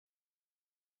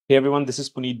Hey everyone, this is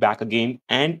Puneet back again.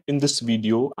 And in this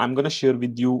video, I'm going to share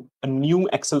with you a new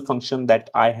Excel function that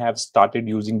I have started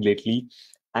using lately.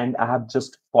 And I have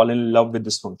just fallen in love with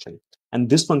this function. And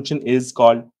this function is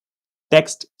called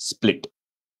text split.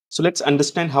 So let's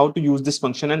understand how to use this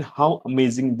function and how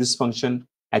amazing this function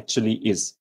actually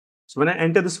is. So when I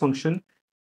enter this function,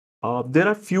 there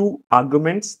are few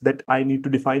arguments that I need to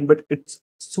define, but it's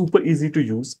super easy to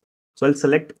use. So I'll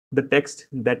select the text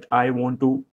that I want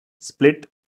to split,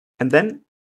 and then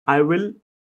I will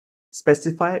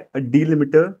specify a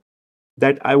delimiter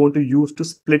that I want to use to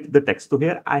split the text. So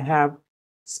here I have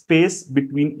space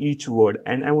between each word,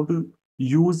 and I want to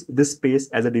use this space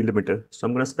as a delimiter. So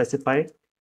I'm going to specify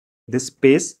this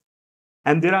space,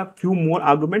 and there are few more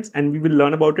arguments, and we will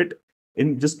learn about it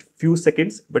in just few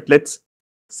seconds. But let's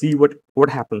see what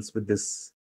happens with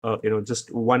this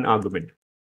just one argument.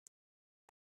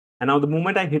 And now the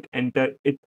moment I hit enter,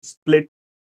 it split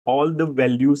all the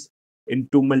values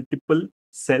into multiple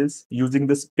cells using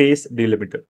the space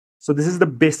delimiter. So this is the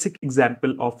basic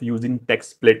example of using text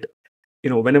split.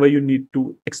 Whenever you need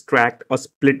to extract or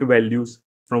split values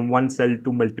from one cell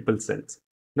to multiple cells.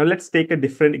 Now let's take a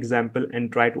different example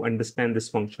and try to understand this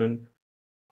function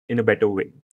in a better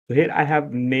way. So here I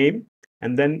have name,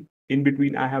 and then in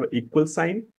between I have an equal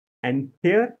sign, and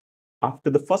here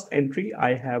after the first entry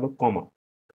I have a comma.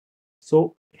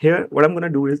 So here what I'm going to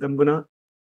do is I'm going to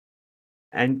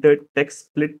enter text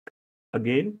split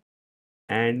again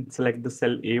and select the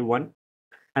cell A1.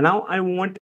 And now I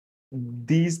want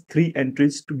these three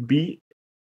entries to be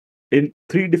in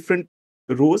three different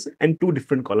rows and two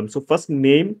different columns. So first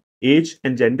name, age,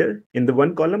 and gender in the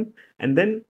one column, and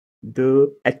then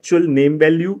the actual name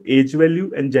value, age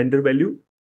value, and gender value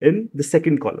in the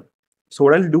second column. So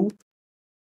what I'll do,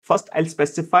 first I'll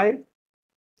specify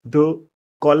the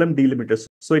column delimiters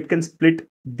so it can split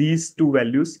these two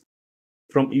values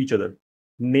from each other,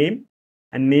 name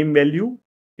and name value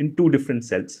in two different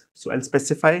cells. So I'll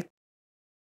specify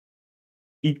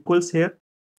equals here,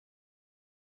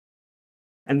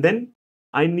 and then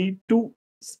I need to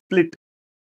split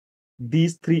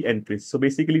these three entries. So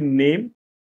basically name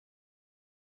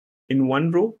in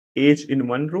one row, age in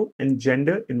one row, and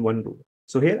gender in one row.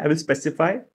 So here I will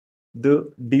specify the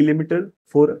delimiter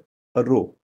for a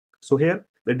row. So here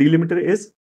the delimiter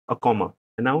is a comma.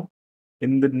 And now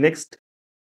in the next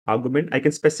argument, I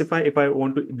can specify if I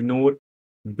want to ignore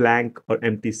blank or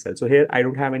empty cell. So here I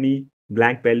don't have any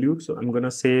blank value, so I'm going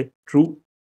to say true.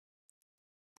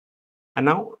 And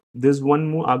now there's one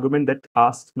more argument that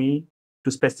asks me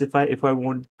to specify if I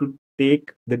want to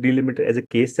take the delimiter as a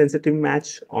case sensitive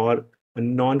match or a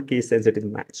non-case sensitive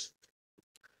match.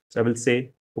 So I will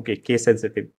say, okay, case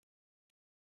sensitive.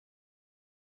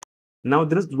 Now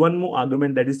there is one more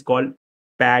argument that is called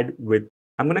pad width.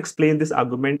 I'm going to explain this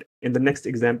argument in the next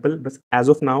example, but as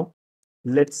of now,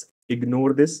 let's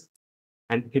ignore this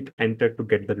and hit enter to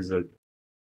get the result.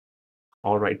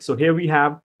 All right, so here we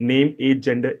have name, age,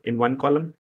 gender in one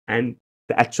column, and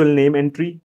the actual name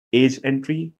entry, age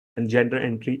entry, and gender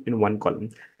entry in one column.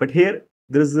 But here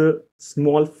there is a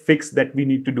small fix that we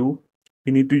need to do.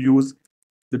 We need to use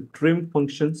the trim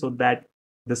function so that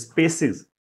the spaces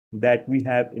that we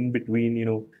have in between,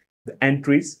 the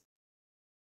entries,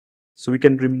 so we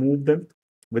can remove them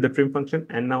with the trim function.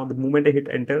 And now the moment I hit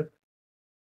enter,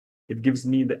 it gives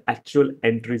me the actual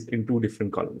entries in two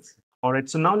different columns. All right,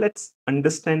 so now let's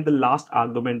understand the last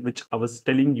argument, which I was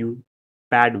telling you,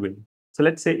 pad width. So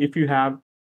let's say if you have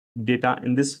data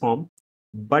in this form,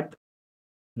 but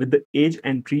with the age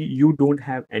entry, you don't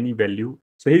have any value.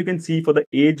 So here you can see for the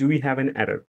age, we have an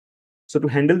error. So to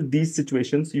handle these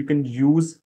situations, you can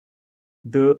use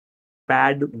the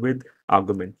pad width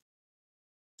argument.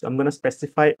 So I'm going to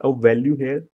specify a value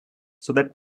here so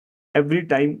that every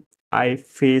time I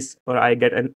face or I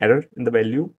get an error in the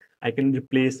value, I can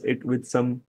replace it with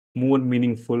some more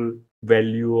meaningful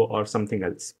value or something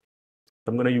else.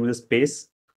 I'm going to use a space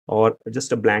or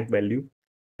just a blank value.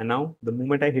 And now the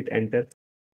moment I hit enter,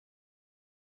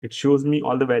 it shows me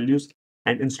all the values.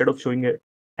 And instead of showing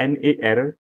an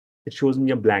error, it shows me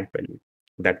a blank value.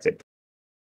 That's it.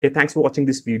 Okay, thanks for watching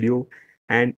this video,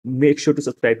 and make sure to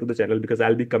subscribe to the channel because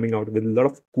I'll be coming out with a lot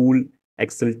of cool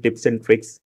Excel tips and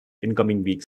tricks in coming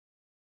weeks.